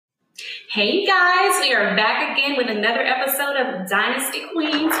Hey guys, we are back again with another episode of Dynasty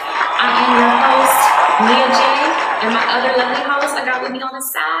Queens. I am your host, Mia J, and my other lovely host I got with me on the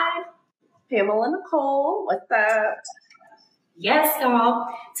side, Pamela Nicole. What's up? Yes, y'all.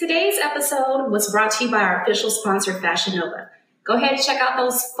 Today's episode was brought to you by our official sponsor, Fashion Nova. Go ahead and check out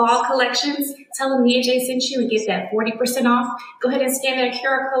those fall collections. Tell them Mia J sent you and get that 40% off. Go ahead and scan that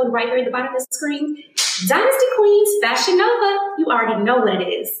QR code right here at the bottom of the screen. Dynasty Queens, Fashion Nova. You already know what it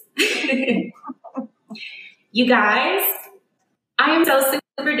is. You guys, I am so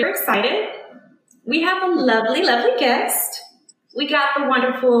super duper excited. We have a lovely, lovely guest. We got the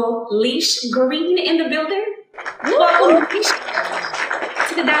wonderful Leesh Greene in the building. Welcome, Leesh,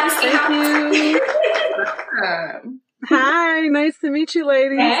 to the Dynasty House. Hi, nice to meet you,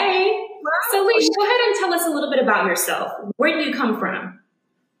 ladies. Hey. So, Leesh, go ahead and tell us a little bit about yourself. Where do you come from?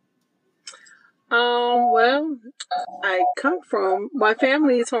 Well, my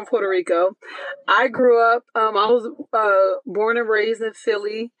family is from Puerto Rico. I grew up, I was born and raised in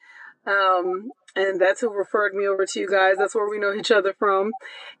Philly, and that's who referred me over to you guys. That's where we know each other from.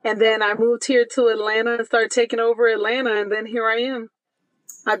 And then I moved here to Atlanta and started taking over Atlanta, and then here I am.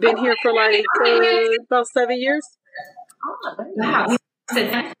 I've been here for like about 7 years. Wow.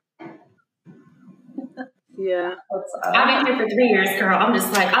 Yeah. I've been here for 3 years, girl. I'm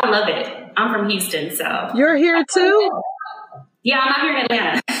just like, I love it. I'm from Houston, so. You're here too? Yeah, I'm out here in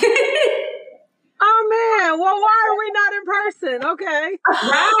Atlanta. Oh, man. Well, why are we not in person? Okay.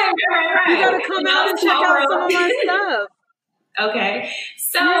 Right. You got to come out and check out some of my stuff. Okay.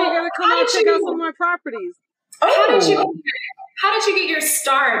 So. Yeah, you got to come out and check out some of my properties. How did you get your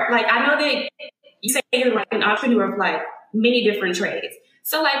start? Like, I know that you say you're like an entrepreneur of like many different trades.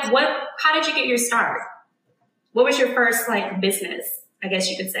 So like how did you get your start? What was your first like business, I guess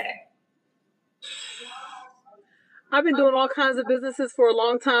you could say? I've been doing all kinds of businesses for a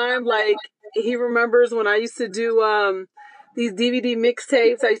long time. Like he remembers when I used to do these DVD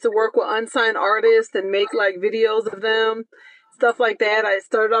mixtapes. I used to work with unsigned artists and make like videos of them, stuff like that. I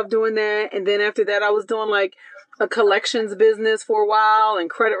started off doing that. And then after that, I was doing like a collections business for a while and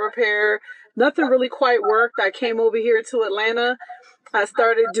credit repair. Nothing really quite worked. I came over here to Atlanta. I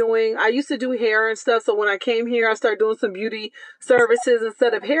used to do hair and stuff. So when I came here, I started doing some beauty services.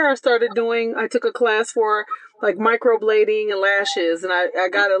 Instead of hair, I took a class for like microblading and lashes. And I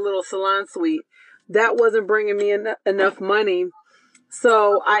got a little salon suite. That wasn't bringing me enough money.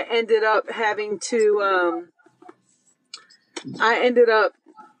 So I ended up having to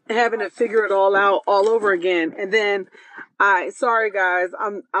figure it all out all over again. And then sorry guys,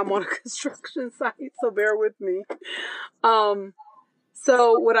 I'm on a construction site, so bear with me.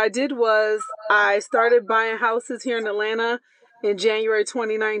 So what I did was I started buying houses here in Atlanta in January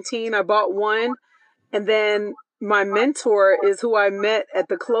 2019. I bought one, and then my mentor is who I met at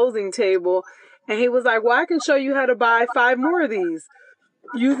the closing table, and he was like, well, I can show you how to buy 5 more of these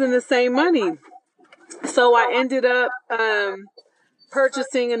using the same money. So I ended up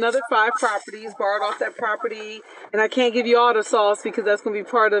purchasing another 5 properties, borrowed off that property, and I can't give you all the sauce because that's going to be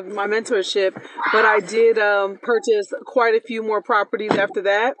part of my mentorship, but I did purchase quite a few more properties after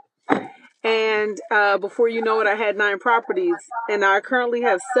that, and before you know it, I had 9 properties, and I currently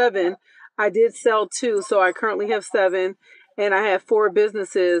have 7. I did sell 2, so I currently have 7, and I have 4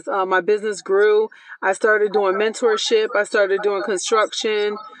 businesses. My business grew. I started doing mentorship. I started doing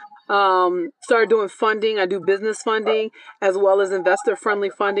construction. Started doing funding. I do business funding as well as investor-friendly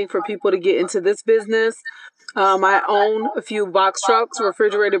funding for people to get into this business. I own a few box trucks,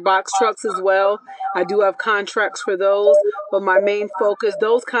 refrigerated box trucks as well. I do have contracts for those, but my main focus,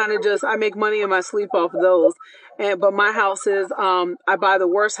 those kind of I make money in my sleep off of those. But my houses, I buy the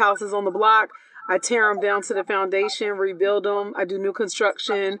worst houses on the block. I tear them down to the foundation, rebuild them. I do new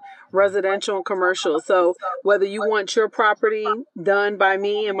construction, residential and commercial. So whether you want your property done by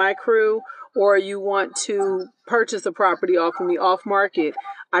me and my crew, or you want to purchase a property off of me off market,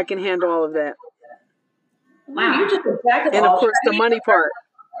 I can handle all of that. Wow. You're just a jack of all trades. And of course the money part.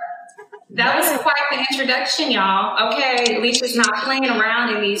 That was quite the introduction, y'all. Okay, Leesh is not playing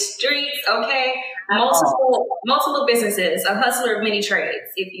around in these streets. Okay, multiple businesses, a hustler of many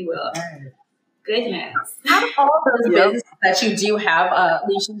trades, if you will. Goodness. Out of all those businesses that you do have,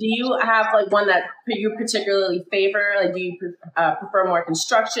 Leesh, do you have like one that you particularly favor? Like, do you prefer more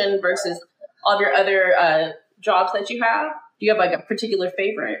construction versus all of your other jobs that you have? Do you have like a particular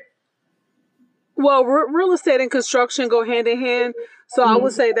favorite? Well, real estate and construction go hand in hand. So I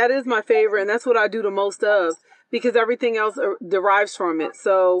would say that is my favorite, and that's what I do the most of because everything else derives from it.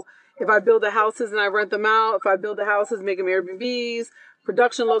 So if I build the houses and I rent them out, if I build the houses, make them Airbnbs,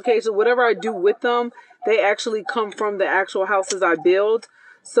 production locations, whatever I do with them, they actually come from the actual houses I build.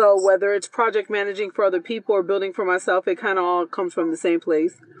 So whether it's project managing for other people or building for myself, it kind of all comes from the same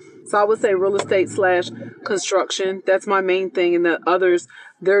place. So I would say real estate / construction. That's my main thing. And the others,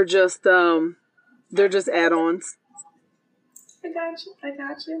 they're just add-ons. I got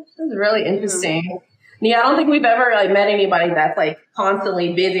you. This is really interesting. Yeah, I don't think we've ever met anybody that's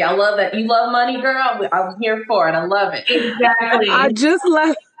constantly busy. I love that. You love money, girl. I'm here for it. I love it. Exactly. I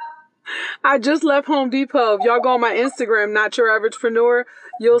just left Home Depot. If y'all go on my Instagram, Not Your Averagepreneur,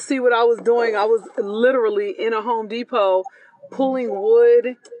 you'll see what I was doing. I was literally in a Home Depot pulling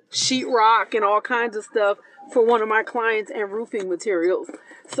wood, sheetrock, and all kinds of stuff for one of my clients and roofing materials.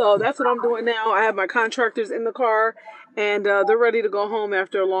 So that's what I'm doing now. I have my contractors in the car, and they're ready to go home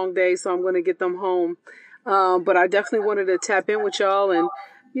after a long day, so I'm going to get them home. But I definitely wanted to tap in with y'all and,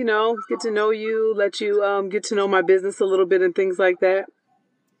 get to know you, let you get to know my business a little bit and things like that.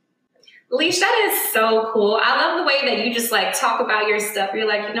 Leesh, that is so cool. I love the way that you just talk about your stuff. You're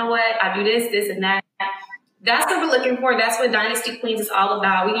like, you know what? I do this, and that. That's what we're looking for. That's what Dynasty Queens is all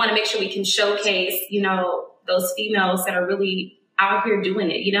about. We want to make sure we can showcase, those females that are really out here doing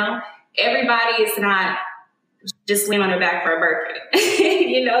it. Everybody is not just laying on their back for a Birkin.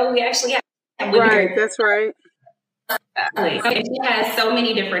 We actually have women. Right, that's right. And she has so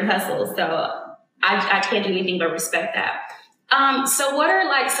many different hustles. So I can't do anything but respect that. So what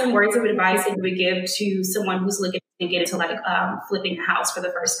are some words of advice that you would give to someone who's looking to get into flipping a house for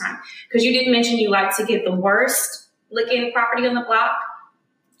the first time? Because you did mention you like to get the worst looking property on the block.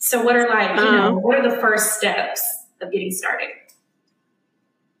 So what are what are the first steps of getting started?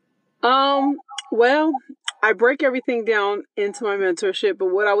 Well, I break everything down into my mentorship, but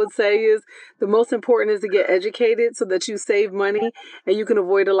what I would say is the most important is to get educated so that you save money and you can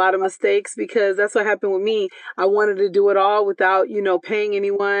avoid a lot of mistakes, because that's what happened with me. I wanted to do it all without, paying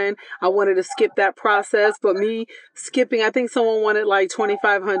anyone. I wanted to skip that process, but me skipping, I think someone wanted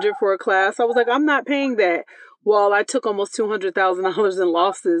 $2,500 for a class. I was like, I'm not paying that. Well, I took almost $200,000 in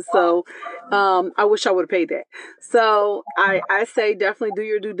losses. So I wish I would have paid that. So I say definitely do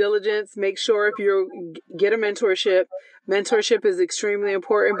your due diligence. Make sure if you get a mentorship. Mentorship is extremely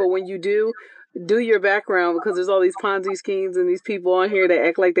important. But when you do your background, because there's all these Ponzi schemes and these people on here that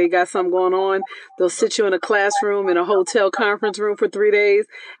act like they got something going on. They'll sit you in a classroom in a hotel conference room for 3 days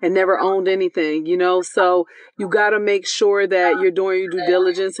and never owned anything, So you got to make sure that you're doing your due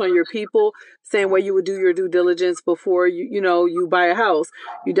diligence on your people, same way you would do your due diligence before you buy a house.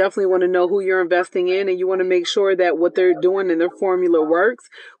 You definitely want to know who you're investing in, and you want to make sure that what they're doing and their formula works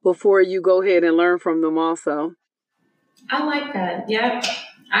before you go ahead and learn from them also. I like that. Yeah.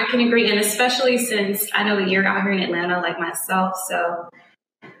 I can agree, and especially since I know that you're out here in Atlanta like myself, so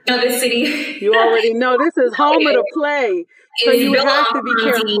this city. You already know this is home of the play, so you have to be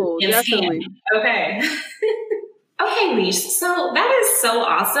careful. Definitely. Okay. Okay, Leesh. So that is so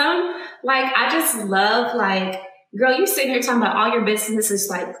awesome. I just love, girl, you sitting here talking about all your businesses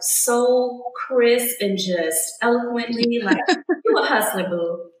so crisp and just eloquently, you a hustler,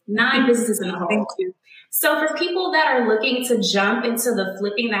 boo. 9 businesses in a whole. Thank you. So for people that are looking to jump into the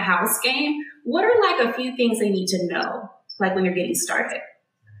flipping the house game, what are a few things they need to know, when you're getting started?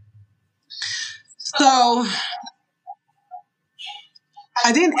 So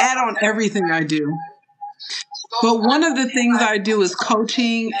I didn't add on everything I do, but one of the things I do is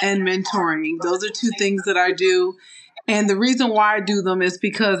coaching and mentoring. Those are 2 things that I do. And the reason why I do them is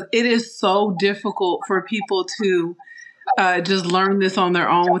because it is so difficult for people to just learn this on their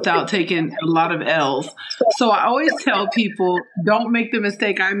own without taking a lot of L's. So I always tell people, don't make the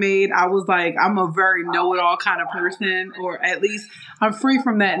mistake I made. I was I'm a very know-it-all kind of person, or at least I'm free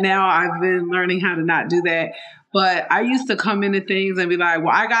from that now. I've been learning how to not do that. But I used to come into things and be like,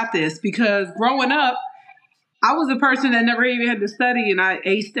 well, I got this, because growing up, I was a person that never even had to study, and I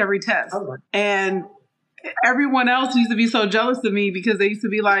aced every test. And everyone else used to be so jealous of me because they used to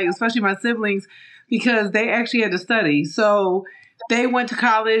be especially my siblings, because they actually had to study. So they went to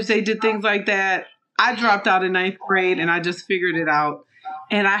college, they did things like that. I dropped out in 9th grade and I just figured it out.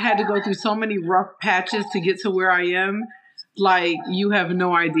 And I had to go through so many rough patches to get to where I am. You have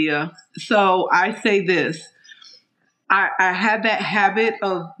no idea. So I say this, I had that habit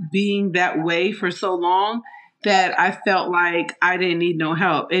of being that way for so long that I felt like I didn't need no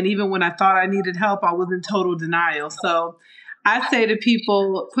help. And even when I thought I needed help, I was in total denial. So I say to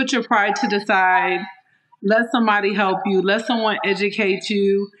people, put your pride to the side, let somebody help you, let someone educate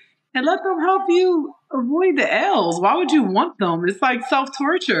you, and let them help you avoid the L's. Why would you want them? It's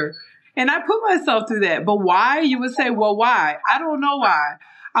self-torture. And I put myself through that. But why? You would say, well, why? I don't know why.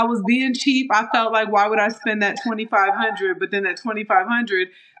 I was being cheap. I felt like, why would I spend that $2,500? But then that $2,500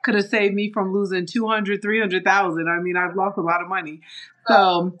 could have saved me from losing 200, 300,000. I mean, I've lost a lot of money.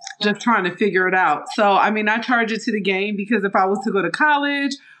 So just trying to figure it out. So, I mean, I charge it to the game because if I was to go to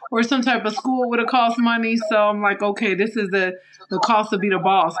college or some type of school, it would have cost money. So I'm like, okay, this is the cost to be the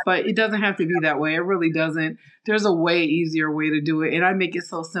boss. But it doesn't have to be that way. It really doesn't. There's a way easier way to do it. And I make it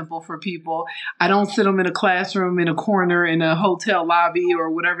so simple for people. I don't sit them in a classroom, in a corner, in a hotel lobby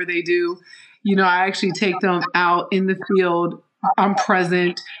or whatever they do. You know, I actually take them out in the field. I'm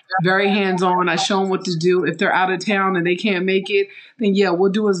present, very hands-on. I show them what to do. If they're out of town and they can't make it, then yeah,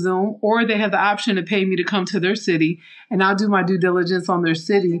 we'll do a Zoom. Or they have the option to pay me to come to their city, and I'll do my due diligence on their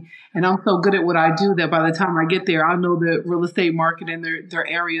city. And I'm so good at what I do that by the time I get there, I'll know the real estate market in their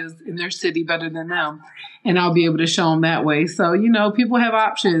areas in their city better than them. And I'll be able to show them that way. So, you know, people have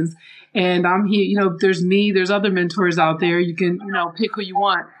options. And I'm here, you know, there's me, there's other mentors out there. You can, you know, pick who you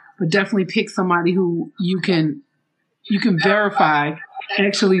want, but definitely pick somebody who you can verify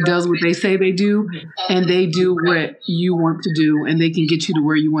actually does what they say they do, and they do what you want to do, and they can get you to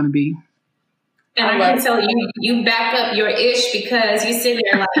where you want to be. And I can tell you back up your ish because you sit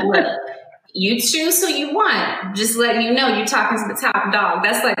there like, look, you choose who you want. Just letting you know you're talking to the top dog.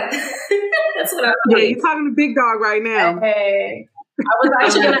 That's like, that's what I'm Yeah, you're talking to big dog right now. Hey. I was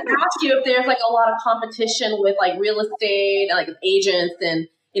actually going to ask you if there's like a lot of competition with like real estate, like with agents and,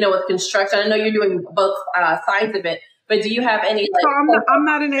 you know, with construction. I know you're doing both sides of it, but do you have any? Like, so I'm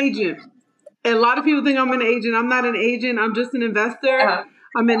not an agent. And a lot of people think I'm an agent. I'm not an agent. I'm just an investor. Uh-huh.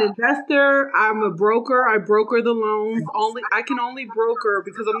 I'm an investor. I'm a broker. I broker the loans. I can only broker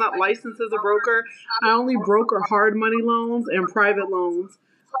because I'm not licensed as a broker. I only broker hard money loans and private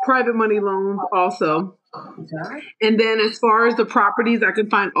money loans also. And then as far as the properties, I can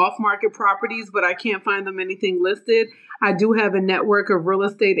find off-market properties, but I can't find them anything listed. I do have a network of real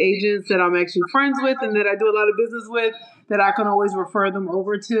estate agents that I'm actually friends with and that I do a lot of business with that I can always refer them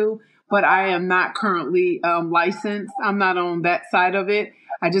over to. But I am not currently licensed. I'm not on that side of it.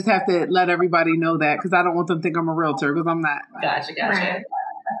 I just have to let everybody know that because I don't want them to think I'm a realtor because I'm not. Gotcha. Right.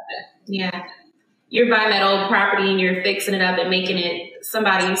 Yeah. You're buying that old property and you're fixing it up and making it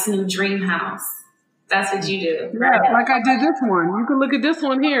somebody's new dream house. That's what you do. Right? Yeah, like I did this one. You can look at this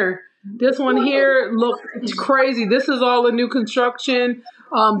one here. This one here looks crazy. This is all a new construction.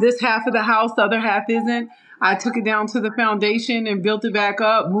 This half of the house, the other half isn't. I took it down to the foundation and built it back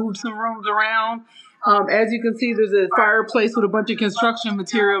up, moved some rooms around. As you can see, there's a fireplace with a bunch of construction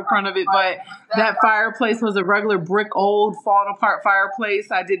material in front of it, but that fireplace was a regular brick, old, falling apart fireplace.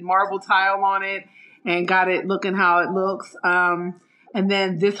 I did marble tile on it and got it looking how it looks. And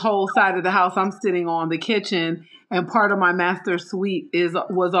then this whole side of the house I'm sitting on, the kitchen, and part of my master suite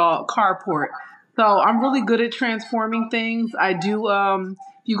was all carport. So I'm really good at transforming things. I do, if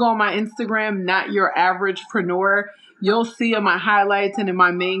you go on my Instagram, Not Your Averagepreneur, you'll see in my highlights and in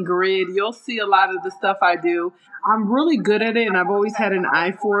my main grid, you'll see a lot of the stuff I do. I'm really good at it, and I've always had an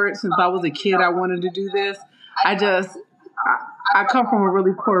eye for it. Since I was a kid, I wanted to do this. I come from a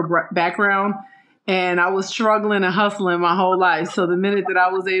really poor background, and I was struggling and hustling my whole life. So the minute that I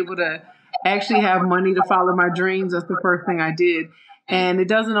was able to actually have money to follow my dreams, that's the first thing I did. And it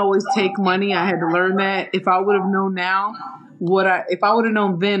doesn't always take money. I had to learn that. If I would have known now, if I would have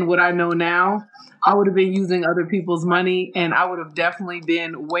known then what I know now, I would have been using other people's money, and I would have definitely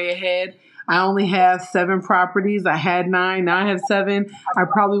been way ahead. I only have 7 properties. I had 9. Now I have 7. I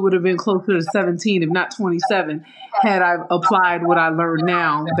probably would have been closer to 17, if not 27, had I applied what I learned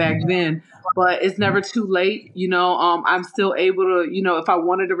now back then. But it's never too late. You know, I'm still able to, you know, if I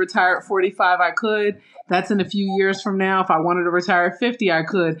wanted to retire at 45, I could. That's in a few years from now. If I wanted to retire at 50, I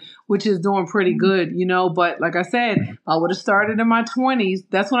could, which is doing pretty good, you know. But like I said, I would have started in my 20s.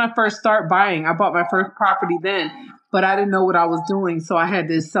 That's when I first started buying. I bought my first property then, but I didn't know what I was doing. So I had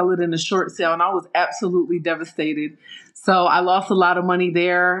to sell it in a short sale, and I was absolutely devastated. So I lost a lot of money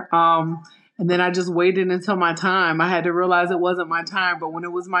there. And then I just waited until my time. I had to realize it wasn't my time. But when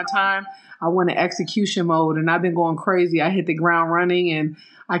it was my time, I went in execution mode, and I've been going crazy. I hit the ground running, and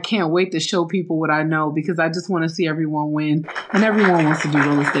I can't wait to show people what I know because I just want to see everyone win. And everyone wants to do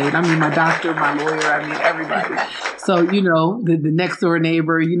real estate. I mean, my doctor, my lawyer, I mean, everybody. So, you know, the next door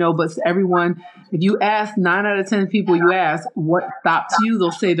neighbor, you know, but everyone, if you ask 9 out of 10 people you ask what stops you,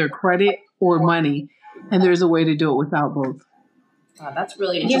 they'll say their credit or money. And there's a way to do it without both. That's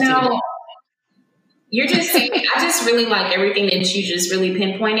really interesting. You know, you're just saying, I just really like everything that you just really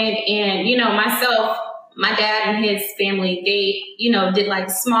pinpointed. And, you know, myself, my dad and his family, they, you know, did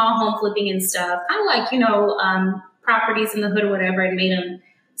like small home flipping and stuff. Kind of like, you know, properties in the hood or whatever, and made them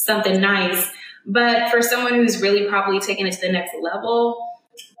something nice. But for someone who's really probably taken it to the next level,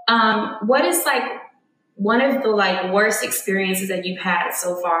 What is like one of the like worst experiences that you've had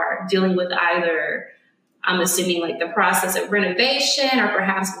so far dealing with either, I'm assuming like the process of renovation or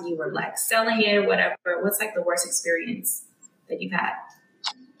perhaps when you were like selling it or whatever? What's like the worst experience that you've had?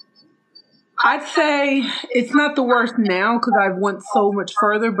 I'd say it's not the worst now because I've went so much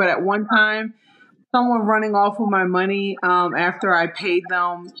further, but at one time, someone running off with my money after I paid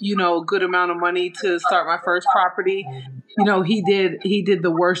them, a good amount of money to start my first property. He did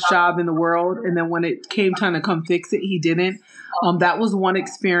the worst job in the world, and then when it came time to come fix it, he didn't. That was one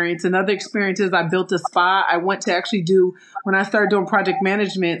experience. Another experience is I built a spa. I went to actually when I started doing project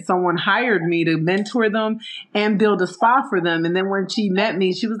management, someone hired me to mentor them and build a spa for them. And then when she met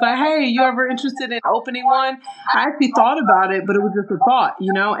me, she was like, "Hey, you ever interested in opening one?" I actually thought about it, but it was just a thought,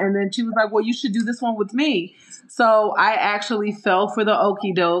 and then she was like, "Well, you should do this one with me." So I actually fell for the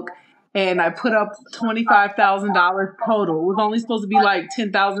okie doke. And I put up $25,000 total. It was only supposed to be like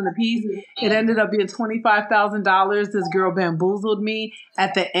 $10,000 a piece. It ended up being $25,000. This girl bamboozled me.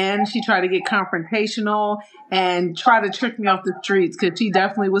 At the end, she tried to get confrontational and try to trick me off the streets because she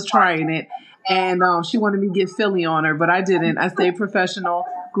definitely was trying it. And she wanted me to get Philly on her, but I didn't. I stayed professional.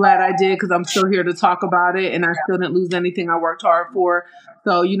 Glad I did because I'm still here to talk about it, and I still didn't lose anything I worked hard for.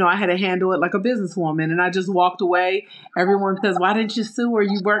 So, I had to handle it like a businesswoman, and I just walked away. Everyone says, "Why didn't you sue her?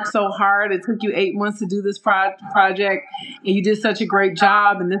 You worked so hard. It took you 8 months to do this project, and you did such a great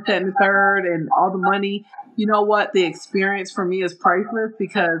job, and this, that, and the third, and all the money." You know what? The experience for me is priceless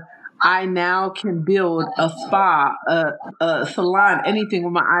because I now can build a spa, a salon, anything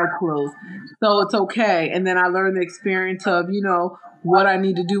with my eyes closed. So it's okay. And then I learned the experience of, what I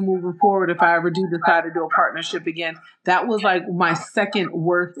need to do moving forward if I ever do decide to do a partnership again. That was like my second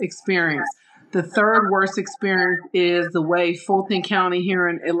worst experience. The third worst experience is the way Fulton County here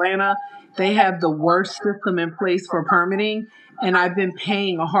in Atlanta, they have the worst system in place for permitting. And I've been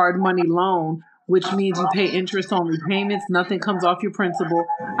paying a hard money loan, which means you pay interest-only payments. Nothing comes off your principal.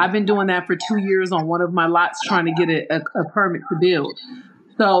 I've been doing that for 2 years on one of my lots trying to get a permit to build.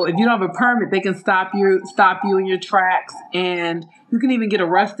 So if you don't have a permit, they can stop you in your tracks, and you can even get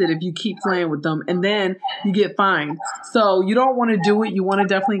arrested if you keep playing with them, and then you get fined. So you don't want to do it. You want to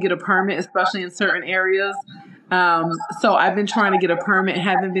definitely get a permit, especially in certain areas. So I've been trying to get a permit,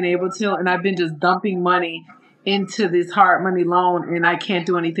 haven't been able to, and I've been just dumping money into this hard money loan, and I can't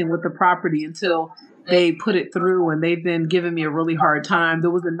do anything with the property until they put it through, and they've been giving me a really hard time. There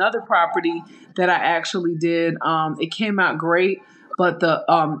was another property that I actually did. It came out great, but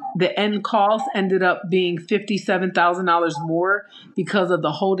the end cost ended up being $57,000 more because of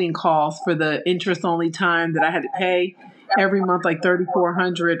the holding costs for the interest only time that I had to pay every month, like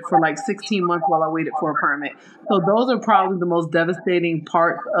 $3,400 for like 16 months while I waited for a permit. So those are probably the most devastating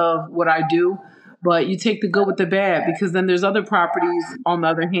parts of what I do. But you take the good with the bad, because then there's other properties, on the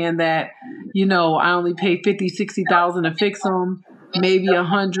other hand, that, I only pay $50,000, $60,000 to fix them, maybe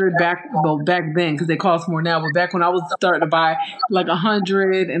 $100 back then, because they cost more now. But back when I was starting to buy, like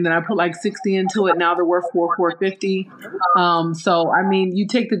 $100, and then I put like $60 into it. Now they're worth $450. So I mean, you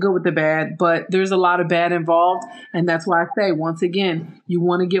take the good with the bad, but there's a lot of bad involved, and that's why I say, once again, you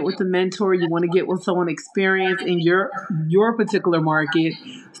want to get with the mentor, you want to get with someone experienced in your particular market,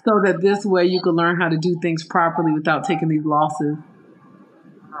 so that this way you can learn how to do things properly without taking these losses.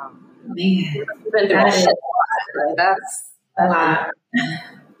 Man, that's a lot.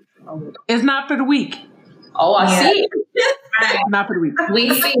 It's not for the weak. Oh, I see. Not for the weak.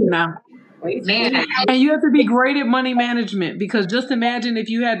 We see now. Man. And you have to be great at money management, because just imagine if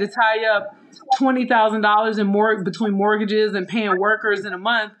you had to tie up $20,000 in between mortgages and paying workers in a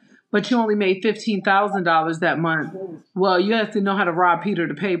month, but you only made $15,000 that month. Well, you have to know how to rob Peter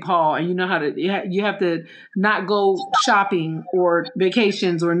to pay Paul, and you have to not go shopping or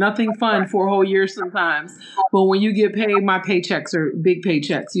vacations or nothing fun for a whole year sometimes. But when you get paid, my paychecks are big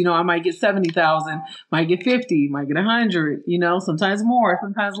paychecks. I might get 70,000, might get 50, might get 100. Sometimes more,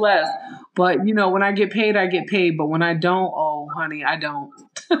 sometimes less. But when I get paid, I get paid. But when I don't, oh honey, I don't.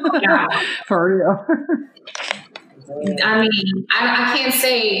 Yeah. For real. I mean, I can't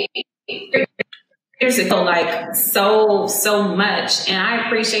say years ago, like so much. And I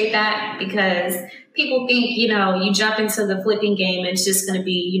appreciate that, because people think, you jump into the flipping game, it's just going to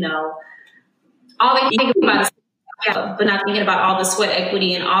be, all they think about is, but not thinking about all the sweat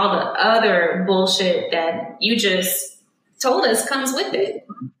equity and all the other bullshit that you just told us comes with it.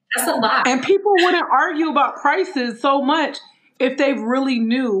 That's a lot. And people wouldn't argue about prices so much if they really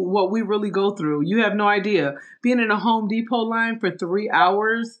knew what we really go through. You have no idea. Being in a Home Depot line for 3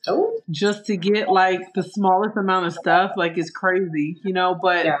 hours just to get like the smallest amount of stuff, like, it's crazy,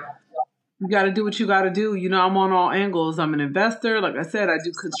 but You got to do what you got to do. I'm on all angles. I'm an investor. Like I said, I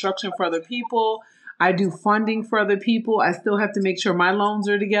do construction for other people. I do funding for other people. I still have to make sure my loans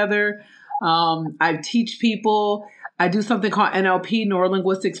are together. I teach people. I do something called NLP,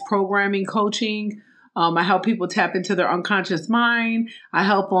 Neurolinguistics Programming Coaching. I help people tap into their unconscious mind. I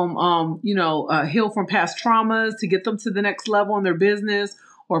help them, heal from past traumas to get them to the next level in their business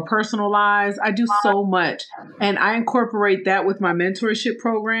or personal lives. I do so much. And I incorporate that with my mentorship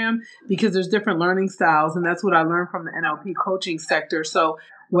program because there's different learning styles. And that's what I learned from the NLP coaching sector. So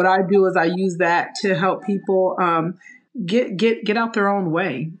what I do is I use that to help people get out their own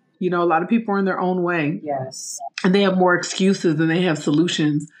way. A lot of people are in their own way. Yes. And they have more excuses than they have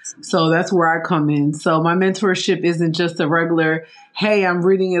solutions. So that's where I come in. So my mentorship isn't just a regular, hey, I'm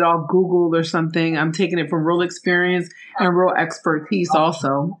reading it off Google or something. I'm taking it from real experience and real expertise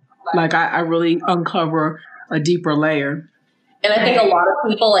also. Like I really uncover a deeper layer. And I think a lot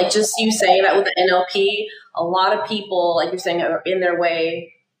of people, like just you saying that with the NLP, a lot of people, like you're saying, are in their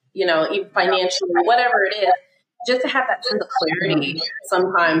way, even financially, whatever it is. Just to have that sense of clarity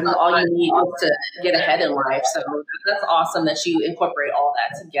sometimes is all you need just to get ahead in life. So that's awesome that you incorporate all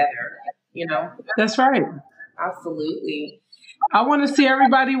that together, That's right. Absolutely. I want to see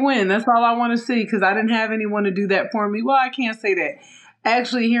everybody win. That's all I want to see because I didn't have anyone to do that for me. Well, I can't say that.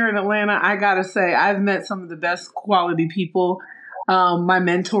 Actually, here in Atlanta, I got to say, I've met some of the best quality people. My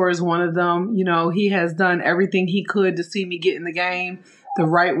mentor is one of them. He has done everything he could to see me get in the game the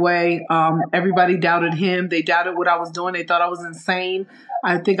right way. Everybody doubted him. They doubted what I was doing. They thought I was insane.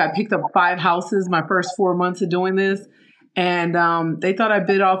 I think I picked up 5 houses my first 4 months of doing this. And they thought I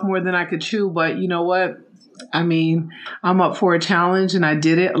bit off more than I could chew. But you know what? I mean, I'm up for a challenge and I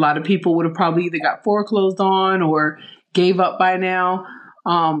did it. A lot of people would have probably either got foreclosed on or gave up by now.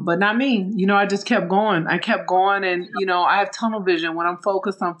 But not me. I just kept going. I kept going and, I have tunnel vision. When I'm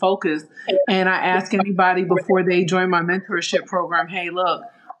focused, I'm focused. And I ask anybody before they join my mentorship program, hey, look,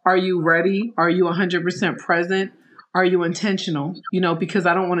 are you ready? Are you 100% present? Are you intentional? Because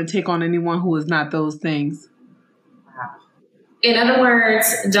I don't want to take on anyone who is not those things. In other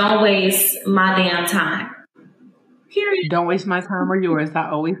words, don't waste my damn time. Period. Don't waste my time or yours. I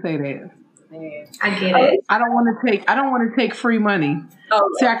always say that. I get it. I don't want to take free money. Oh,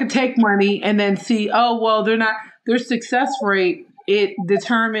 see, I could take money and then see, their success rate, it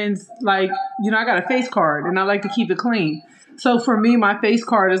determines I got a face card and I like to keep it clean. So for me, my face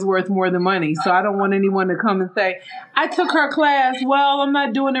card is worth more than money. So I don't want anyone to come and say, I took her class. Well, I'm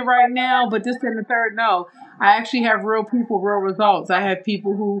not doing it right now, but this and the third. No, I actually have real people, real results. I have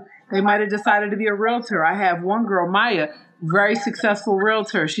people who they might have decided to be a realtor. I have one girl, Maya, very successful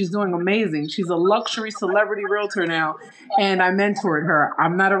realtor. She's doing amazing. She's a luxury celebrity realtor now. And I mentored her.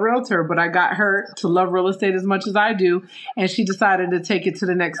 I'm not a realtor, but I got her to love real estate as much as I do. And she decided to take it to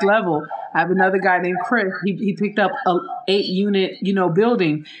the next level. I have another guy named Chris. He picked up a 8-unit,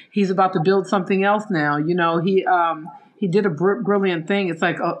 building. He's about to build something else now. He did a brilliant thing. It's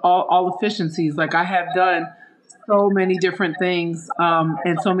like all efficiencies. Like I have done so many different things.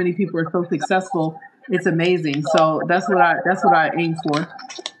 And so many people are so successful. It's amazing. So that's what I aim for.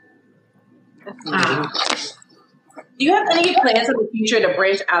 Do you have any plans in the future to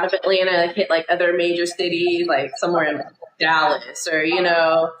branch out of Atlanta, hit other major cities, like somewhere in Dallas or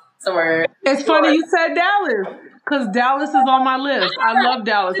somewhere? It's funny you said Dallas because Dallas is on my list. I love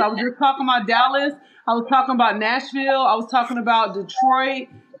Dallas. I was just talking about Dallas. I was talking about Nashville. I was talking about Detroit,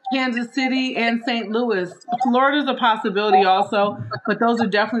 Kansas City, and St. Louis. Florida's a possibility also, but those are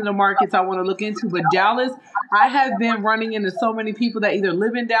definitely the markets I want to look into. But Dallas, I have been running into so many people that either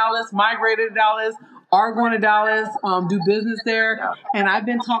live in Dallas, migrated to Dallas, are going to Dallas, do business there. And I've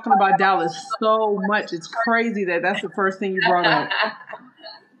been talking about Dallas so much. It's crazy that that's the first thing you brought up.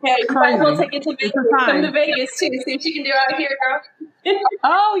 Hey, you might as well take it to Vegas. Come to Vegas too. See what you can do out here, girl.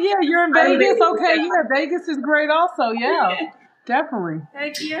 Oh, yeah, you're in Vegas? Okay, yeah, Vegas is great also. Yeah. Definitely.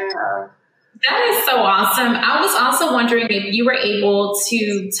 Heck yeah. That is so awesome. I was also wondering if you were able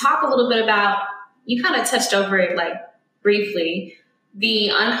to talk a little bit about, you kind of touched over it briefly, the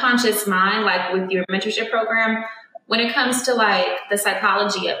unconscious mind, with your mentorship program, when it comes to the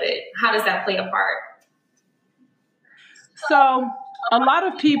psychology of it, how does that play a part? So a lot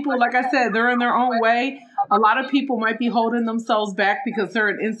of people, like I said, they're in their own way. A lot of people might be holding themselves back because they're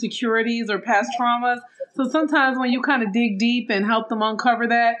in insecurities or past traumas. So sometimes when you kind of dig deep and help them uncover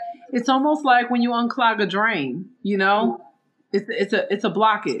that, it's almost like when you unclog a drain, it's a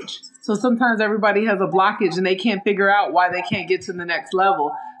blockage. So sometimes everybody has a blockage and they can't figure out why they can't get to the next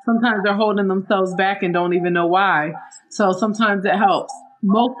level. Sometimes they're holding themselves back and don't even know why. So sometimes it helps.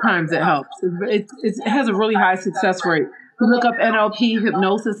 Most times it helps. It has a really high success rate. you look up NLP,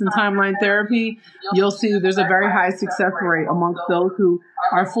 hypnosis, and timeline therapy, you'll see there's a very high success rate amongst those who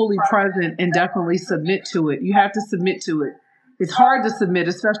are fully present and definitely submit to it. You have to submit to it. It's hard to submit,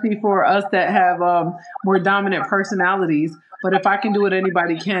 especially for us that have more dominant personalities. But if I can do it,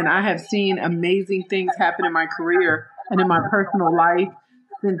 anybody can. I have seen amazing things happen in my career and in my personal life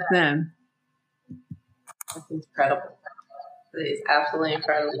since then. That's incredible. It is absolutely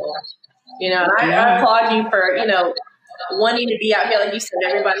incredible. You know, I applaud you for, you know, wanting to be out here. Like you said,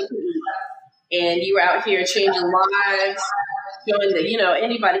 everybody can eat. And you were out here changing lives, showing that, you know,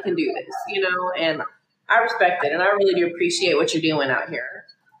 anybody can do this, you know, and I respect it. And I really do appreciate what you're doing out here.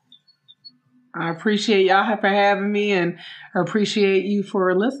 I appreciate y'all for having me, and I appreciate you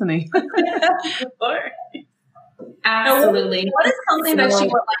for listening. Absolutely. What is something that you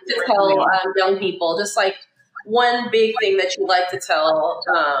would like to tell young people? Just like one big thing that you'd like to tell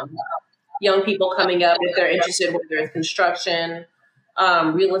young people coming up if they're interested, whether it's construction,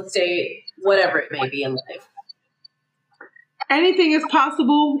 real estate, whatever it may be in life. Anything is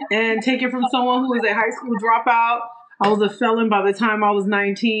possible, and take it from someone who was a high school dropout. I was a felon by the time I was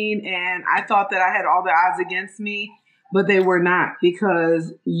 19, and I thought that I had all the odds against me, but they were not,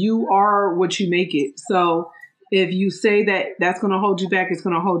 because you are what you make it. So if you say that that's going to hold you back, it's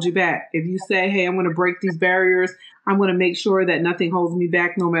going to hold you back. If you say, hey, I'm going to break these barriers, I'm going to make sure that nothing holds me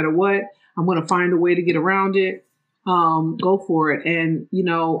back no matter what, I'm going to find a way to get around it, go for it. And, you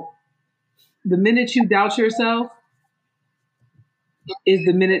know, the minute you doubt yourself is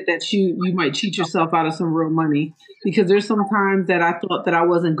the minute that you might cheat yourself out of some real money. Because there's some times that I thought that I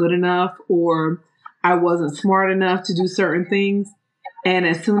wasn't good enough or I wasn't smart enough to do certain things. And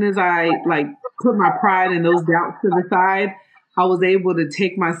as soon as I put my pride and those doubts to the side, I was able to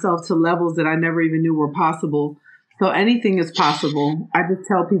take myself to levels that I never even knew were possible. So anything is possible. I just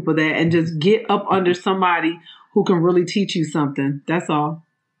tell people that, and just get up under somebody who can really teach you something. That's all.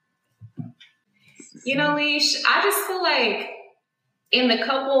 You know, Leesh, I just feel like in the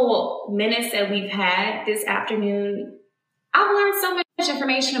couple minutes that we've had this afternoon, I've learned so much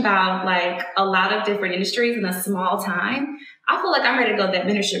information about like a lot of different industries in a small time. I feel like I'm ready to go to that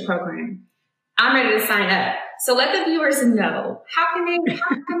mentorship program. I'm ready to sign up. So let the viewers know, how can they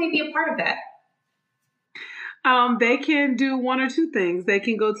be a part of that? They can do one or two things. They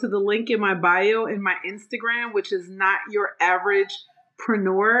can go to the link in my bio in my Instagram, which is Not Your Average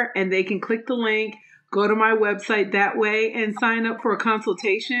Preneur, and they can click the link, go to my website that way, and sign up for a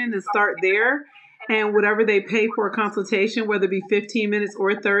consultation and start there. And whatever they pay for a consultation, whether it be 15 minutes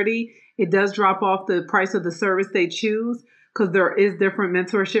or 30, it does drop off the price of the service they choose, because there is different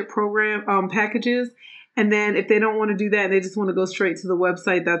mentorship program packages. And then if they don't want to do that and they just want to go straight to the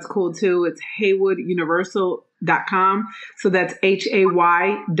website, that's cool too. It's haywooduniversal.com. So that's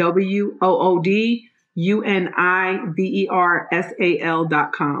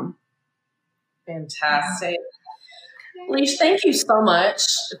HAYWOODUNIVERSAL.com. Fantastic. Leesh, thank you so much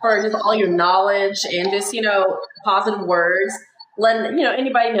for just all your knowledge and just, you know, positive words. Letting, you know,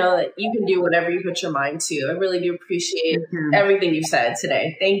 anybody know that you can do whatever you put your mind to. I really do appreciate everything you said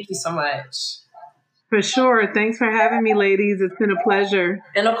today. Thank you so much. For sure. Thanks for having me, ladies. It's been a pleasure.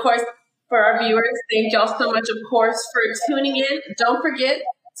 And of course, for our viewers, thank y'all so much, of course, for tuning in. Don't forget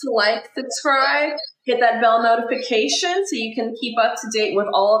to like, subscribe, hit that bell notification so you can keep up to date with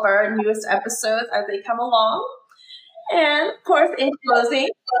all of our newest episodes as they come along. And of course, in closing,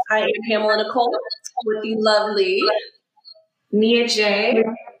 I am Pamela Nicole with the lovely Nia J.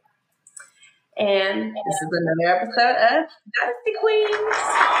 And this is another episode of Dynasty Queens.